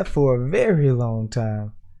heard that for a very long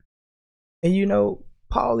time. And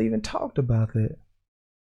Paul even talked about that.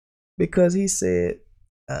 Because he said,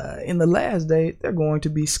 in the last day, they're going to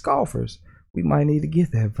be scoffers. We might need to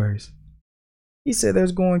get that verse. He said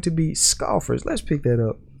there's going to be scoffers. Let's pick that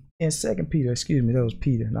up. In 2 Peter, that was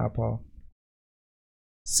Peter, not Paul.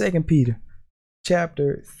 2 Peter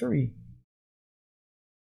chapter 3.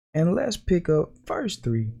 And let's pick up verse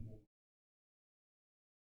 3.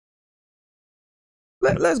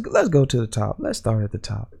 Let's go to the top. Let's start at the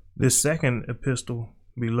top. This second epistle,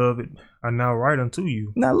 beloved, I now write unto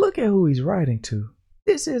you. Now look at who he's writing to.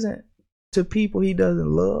 This isn't to people he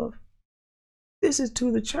doesn't love. This is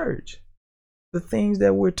to the church. The things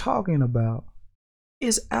that we're talking about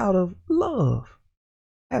is out of love.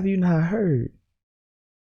 Have you not heard?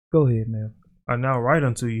 Go ahead, Mel. I now write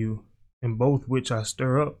unto you, in both which I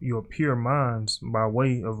stir up your pure minds by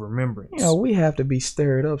way of remembrance. You know, we have to be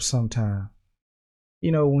stirred up sometime.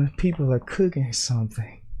 You know, when people are cooking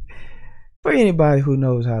something. For anybody who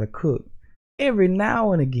knows how to cook, every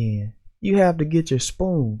now and again, you have to get your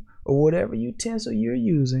spoon or whatever utensil you're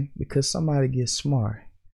using because somebody gets smart.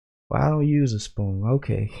 Well, I don't use a spoon.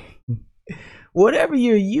 Okay. Whatever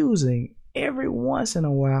you're using, every once in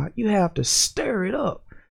a while, you have to stir it up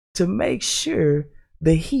to make sure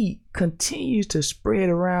the heat continues to spread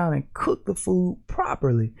around and cook the food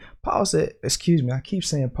properly. Paul said, excuse me, I keep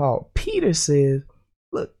saying Paul. Peter says,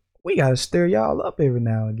 look, we got to stir y'all up every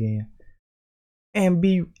now and again and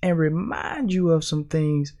remind you of some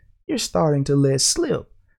things you're starting to let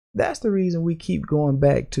slip. That's the reason we keep going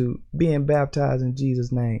back to being baptized in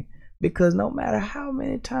Jesus' name, because no matter how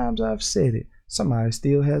many times I've said it, somebody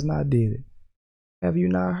still has not did it. Have you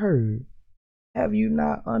not heard? Have you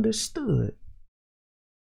not understood?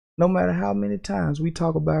 No matter how many times we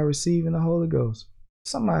talk about receiving the Holy Ghost,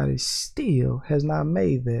 somebody still has not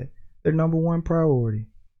made that their number one priority.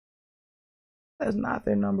 That's not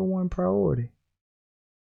their number one priority.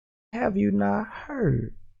 Have you not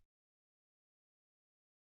heard?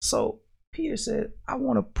 So Peter said, I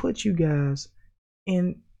want to put you guys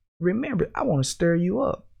in, remember, I want to stir you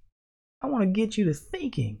up. I want to get you to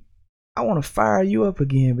thinking. I want to fire you up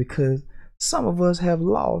again because some of us have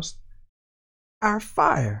lost our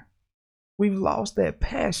fire. We've lost that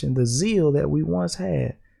passion, the zeal that we once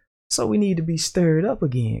had. So we need to be stirred up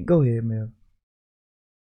again. Go ahead, Mel.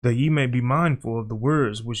 That ye may be mindful of the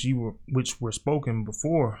words which were spoken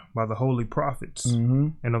before by the holy prophets,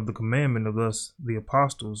 and of the commandment of us, the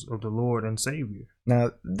apostles of the Lord and Savior.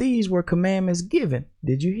 Now, these were commandments given.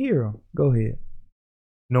 Did you hear them? Go ahead.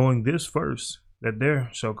 Knowing this first, that there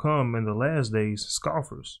shall come in the last days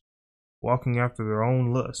scoffers, walking after their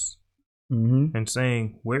own lusts, and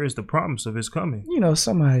saying, where is the promise of his coming? You know,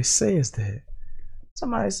 somebody says that.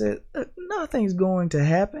 Somebody said, nothing's going to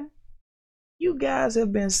happen. You guys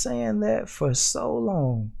have been saying that for so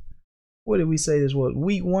long. What did we say this was?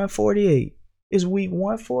 Week 148. It's week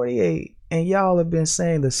 148, and y'all have been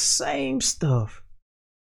saying the same stuff.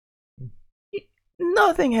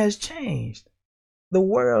 Nothing has changed. The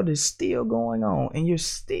world is still going on, and you're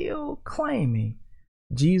still claiming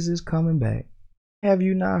Jesus coming back. Have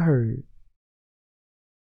you not heard?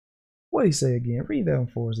 What did he say again? Read that one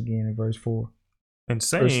for us again in verse 4. And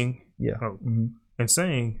saying, and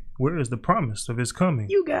saying, where is the promise of his coming?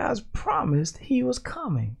 You guys promised he was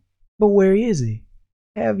coming, but where is he?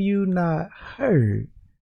 Have you not heard?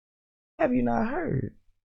 Have you not heard?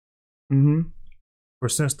 For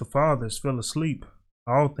since the fathers fell asleep,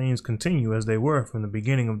 all things continue as they were from the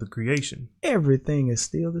beginning of the creation. Everything is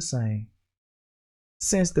still the same.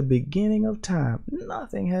 Since the beginning of time,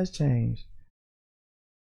 nothing has changed.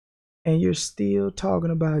 And you're still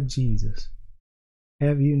talking about Jesus.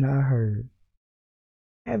 Have you not heard?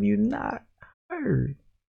 Have you not heard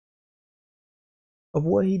of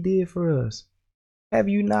what he did for us? Have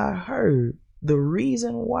you not heard the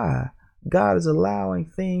reason why God is allowing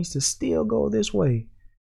things to still go this way?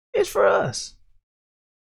 It's for us.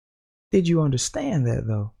 Did you understand that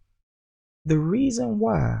though? The reason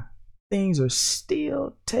why things are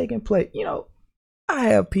still taking place. You know, I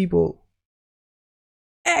have people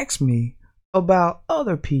ask me about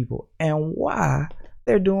other people and why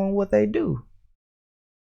they're doing what they do.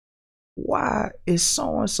 Why is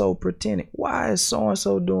so-and-so pretending? Why is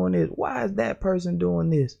so-and-so doing this? Why is that person doing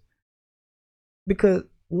this? Because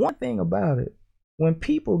one thing about it, when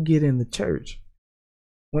people get in the church,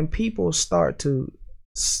 when people start to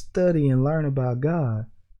study and learn about God,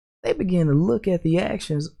 they begin to look at the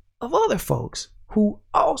actions of other folks who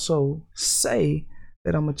also say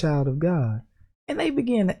that I'm a child of God. And they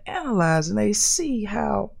begin to analyze and they see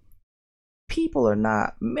how people are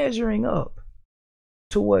not measuring up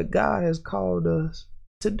to what God has called us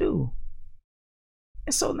to do.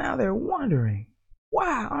 And so now they're wondering,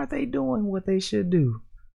 why aren't they doing what they should do?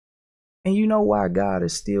 And you know why God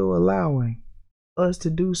is still allowing us to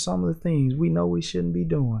do some of the things we know we shouldn't be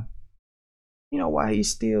doing? You know why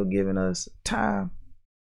he's still giving us time?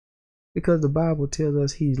 Because the Bible tells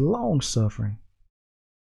us he's long suffering.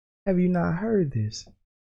 Have you not heard this?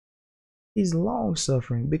 He's long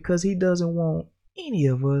suffering because he doesn't want any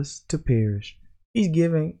of us to perish. He's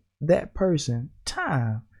giving that person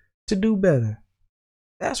time to do better.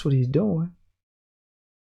 That's what he's doing.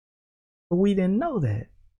 But we didn't know that.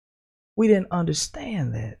 We didn't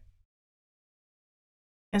understand that.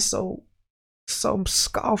 And so some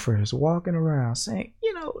scoffers walking around saying,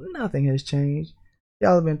 nothing has changed.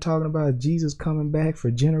 Y'all have been talking about Jesus coming back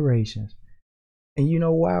for generations. And you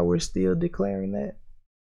know why we're still declaring that?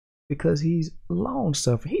 Because he's long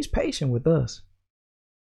suffering. He's patient with us.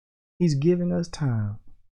 He's giving us time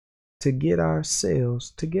to get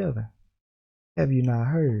ourselves together. Have you not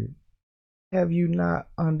heard? Have you not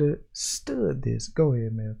understood this? Go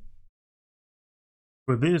ahead, Mel.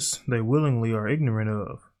 For this they willingly are ignorant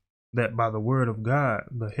of, that by the word of God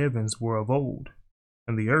the heavens were of old,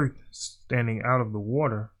 and the earth standing out of the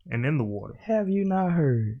water and in the water. Have you not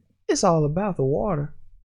heard? It's all about the water.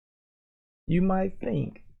 You might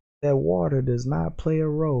think that water does not play a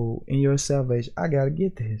role in your salvation. I gotta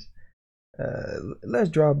get this. Let's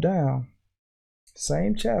drop down.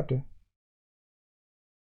 Same chapter.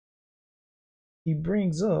 He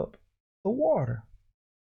brings up the water.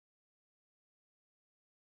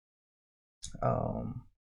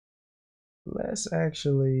 Let's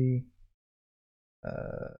actually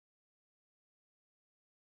go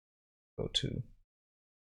to.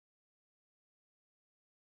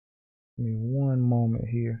 Give me one moment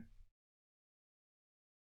here.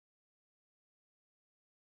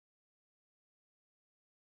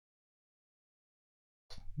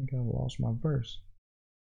 I think I lost my verse.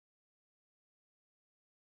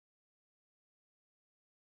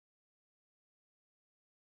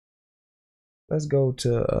 Let's go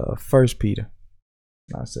to 1 Peter,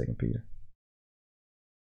 not 2 Peter.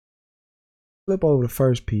 Flip over to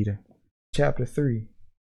 1 Peter, chapter 3.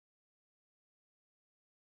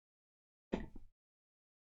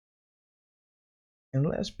 And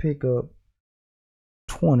let's pick up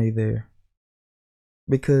 20 there.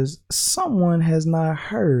 Because someone has not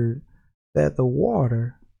heard that the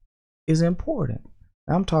water is important.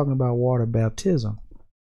 I'm talking about water baptism.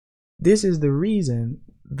 This is the reason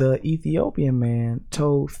the Ethiopian man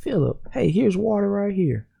told Philip, hey, here's water right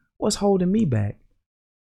here. What's holding me back?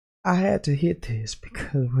 I had to hit this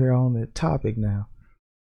because we're on the topic now.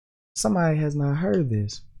 Somebody has not heard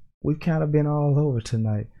this. We've kind of been all over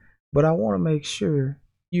tonight, but I want to make sure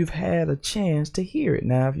you've had a chance to hear it.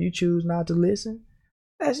 Now, if you choose not to listen,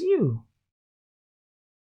 that's you.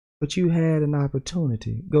 But you had an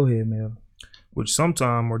opportunity. Go ahead, Mel. Which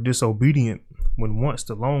sometime were disobedient, when once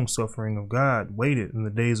the long suffering of God waited in the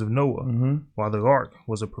days of Noah, while the ark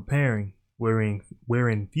was a preparing,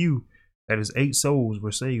 wherein few, that is 8 souls,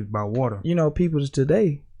 were saved by water. People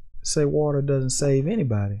today say water doesn't save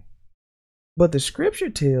anybody. But the scripture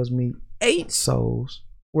tells me 8 souls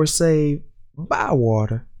were saved by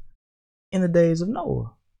water in the days of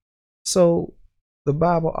Noah. So the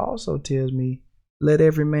Bible also tells me, let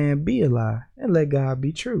every man be a lie and let God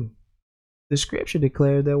be true. The scripture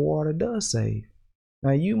declares that water does save.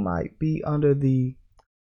 Now you might be under the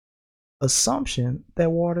assumption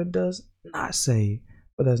that water does not save,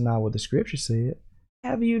 but that's not what the scripture said.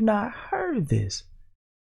 Have you not heard this?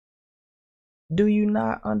 Do you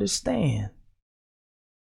not understand?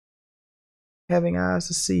 Having eyes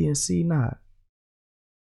to see and see not.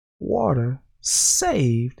 Water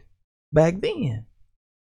saved back then.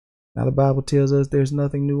 Now the Bible tells us there's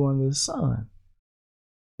nothing new under the sun.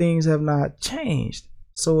 Things have not changed.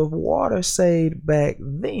 So if water saved back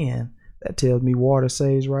then, that tells me water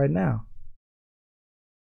saves right now.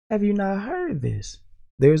 Have you not heard this?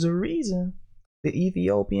 There's a reason the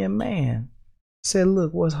Ethiopian man said,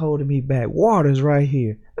 look, what's holding me back? Water's right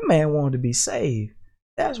here. The man wanted to be saved.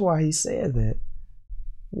 That's why he said that.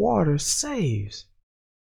 Water saves.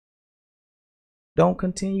 Don't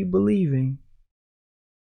continue believing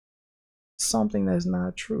something that's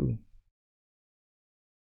not true.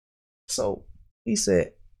 So he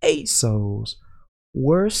said 8 souls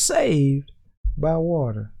were saved by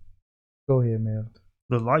water. Go ahead, Mel.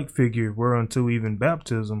 The like figure whereunto even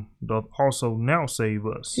baptism doth also now save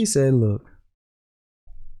us. He said, look,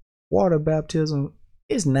 water baptism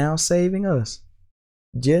is now saving us.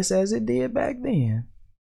 Just as it did back then,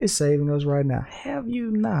 it's saving us right now. Have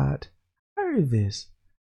you not heard this?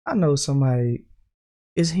 I know somebody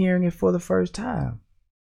is hearing it for the first time.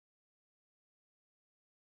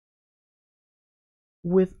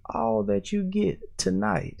 With all that you get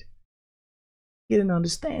tonight, get an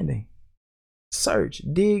understanding. Search,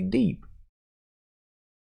 dig deep.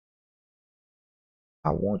 I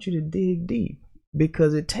want you to dig deep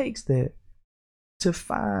because it takes that to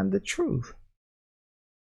find the truth.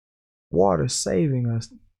 Water saving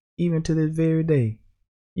us even to this very day.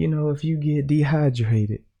 You know, if you get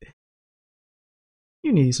dehydrated,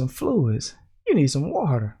 you need some fluids. You need some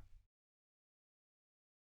water.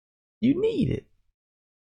 You need it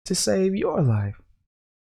to save your life.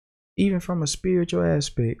 Even from a spiritual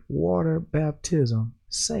aspect, water baptism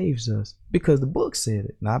saves us because the book said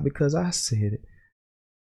it, not because I said it,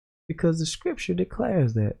 because the scripture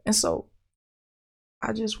declares that. And so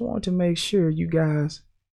I just want to make sure you guys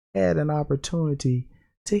had an opportunity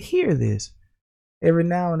to hear this. Every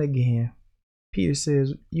now and again, Peter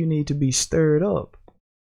says you need to be stirred up,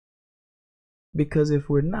 because if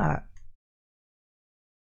we're not,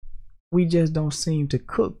 we just don't seem to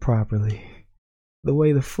cook properly. The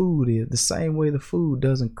way the food is, the same way the food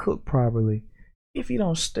doesn't cook properly if you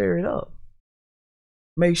don't stir it up.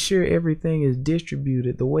 Make sure everything is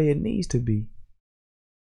distributed the way it needs to be.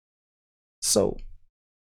 So,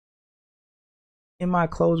 in my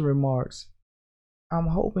closing remarks, I'm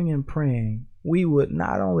hoping and praying we would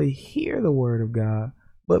not only hear the word of God,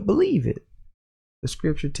 but believe it. The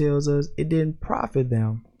scripture tells us it didn't profit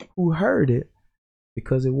them who heard it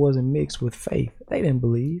because it wasn't mixed with faith. They didn't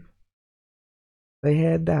believe. They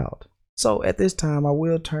had doubt. So at this time, I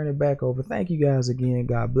will turn it back over. Thank you guys again.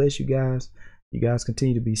 God bless you guys. You guys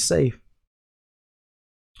continue to be safe.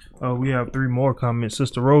 We have 3 more comments.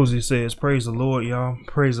 Sister Rosie says, praise the Lord, y'all.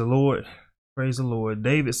 Praise the Lord. Praise the Lord.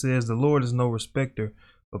 David says, the Lord is no respecter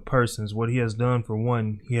of persons. What he has done for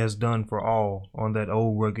one, he has done for all on that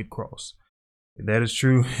old rugged cross. That is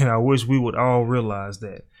true, and I wish we would all realize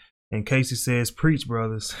that. And Casey says, preach,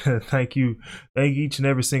 brothers. Thank you. Thank each and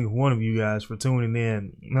every single one of you guys for tuning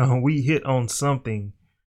in. We hit on something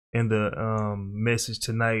in the message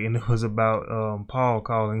tonight, and it was about Paul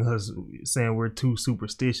calling us, saying we're too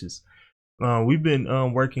superstitious. We've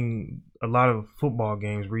been working a lot of football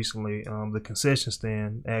games recently, the concession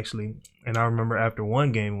stand, actually. And I remember after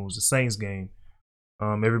one game, it was the Saints game,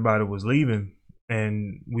 everybody was leaving.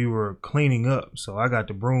 And we were cleaning up, so I got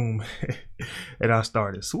the broom and I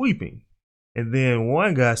started sweeping. And then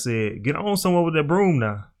one guy said, "Get on somewhere with that broom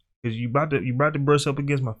now, cause you about to brush up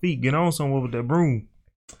against my feet. Get on somewhere with that broom."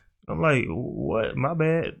 I'm like, "What? My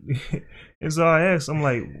bad." And so I asked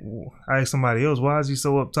somebody else, "Why is he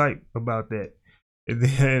so uptight about that?" And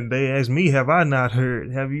then they asked me, "Have I not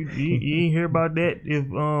heard? Have you ain't hear about that?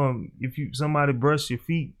 If somebody brush your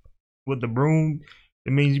feet with the broom,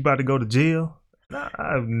 it means you about to go to jail."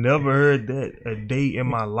 I've never heard that a day in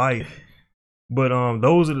my life. But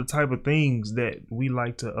those are the type of things that we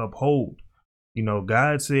like to uphold. You know,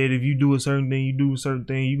 God said if you do a certain thing,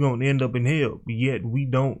 you're going to end up in hell. But yet we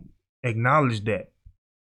don't acknowledge that.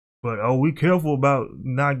 But we careful about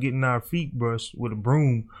not getting our feet brushed with a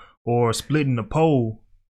broom or splitting the pole.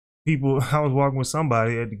 I was walking with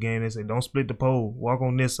somebody at the game. They said, don't split the pole. Walk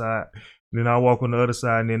on this side. Then I walk on the other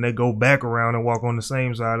side, and then they go back around and walk on the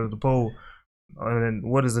same side of the pole. And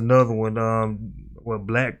what is another one?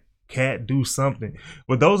 Black cat do something.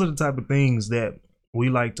 But those are the type of things that we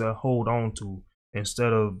like to hold on to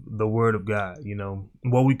instead of the word of God. You know,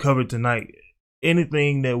 what we covered tonight,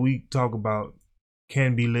 anything that we talk about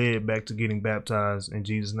can be led back to getting baptized in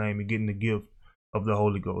Jesus' name and getting the gift of the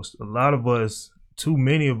Holy Ghost. A lot of us, too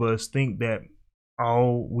many of us, think that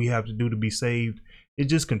all we have to do to be saved is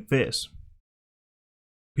just confess.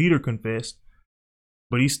 Peter confessed,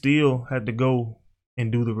 but he still had to go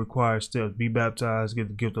and do the required steps, be baptized, get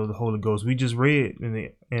the gift of the Holy Ghost. We just read in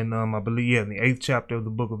the 8th chapter of the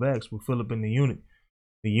book of Acts with Philip and the eunuch.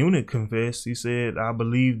 The eunuch confessed. He said, I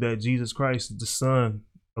believe that Jesus Christ is the Son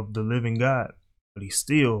of the living God, but he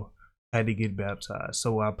still had to get baptized.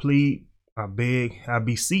 So I plead, I beg, I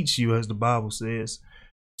beseech you, as the Bible says,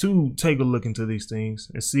 to take a look into these things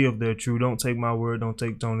and see if they're true. Don't take my word. Don't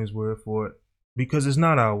take Tony's word for it, because it's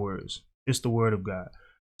not our words. It's the word of God.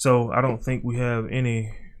 So I don't think we have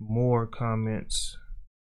any more comments.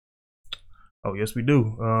 Oh, yes, we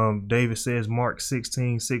do. David says Mark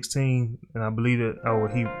 16:16, and I believe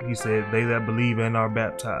that, he said, they that believe and are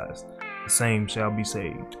baptized, the same shall be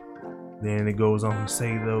saved. Then it goes on to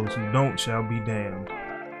say those who don't shall be damned.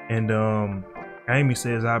 And Amy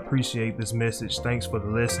says, I appreciate this message. Thanks for the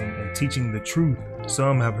lesson and teaching the truth.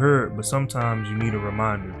 Some have heard, but sometimes you need a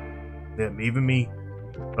reminder. That even me,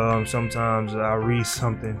 sometimes I read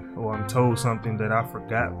something or I'm told something that I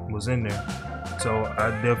forgot was in there. So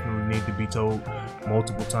I definitely need to be told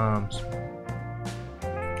multiple times.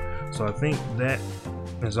 So I think that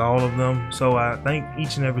is all of them. So I thank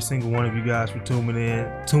each and every single one of you guys for tuning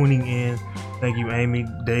in. Thank you, Amy,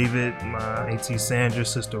 David, my Auntie Sandra,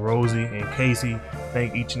 Sister Rosie, and Casey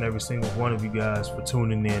thank each and every single one of you guys for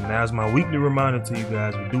tuning in. Now, as my weekly reminder to you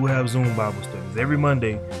guys, we do have Zoom Bible studies every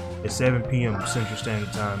Monday at 7 p.m. Central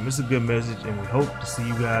Standard Time. It's a good message, and we hope to see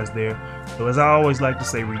you guys there. So as I always like to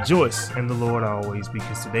say, rejoice in the Lord always,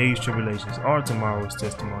 because today's tribulations are tomorrow's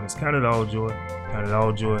testimonies. Count it all joy,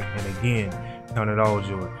 and again, count it all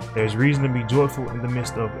joy. There's reason to be joyful in the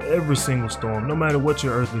midst of every single storm, no matter what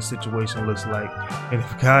your earthly situation looks like. And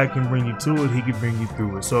if God can bring you to it, he can bring you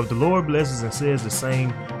through it. So if the Lord blesses and says the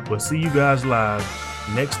same, we'll see you guys live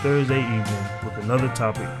next Thursday evening with another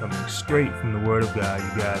topic coming straight from the Word of God. You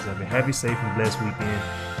guys have a happy, safe, and blessed weekend.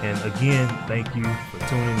 And again, thank you for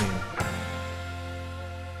tuning in.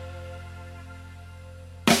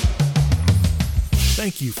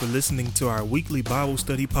 Thank you for listening to our weekly Bible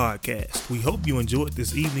study podcast. We hope you enjoyed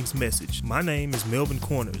this evening's message. My name is Melvin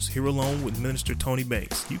Corners, here along with Minister Tony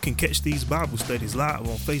Banks. You can catch these Bible studies live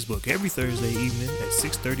on Facebook every Thursday evening at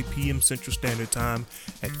 6:30 p.m. Central Standard Time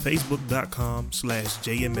at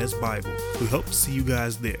facebook.com/JMS Bible. We hope to see you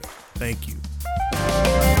guys there. Thank you.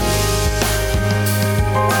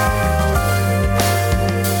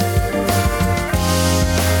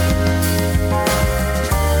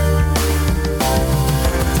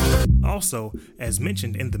 Also, as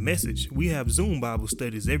mentioned in the message, we have Zoom Bible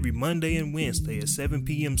studies every Monday and Wednesday at 7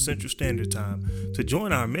 p.m. Central Standard Time. To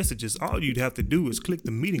join our messages, all you'd have to do is click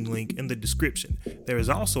the meeting link in the description. There is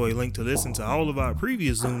also a link to listen to all of our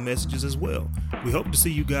previous Zoom messages as well. We hope to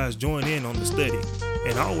see you guys join in on the study.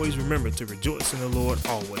 And always remember to rejoice in the Lord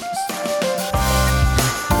always.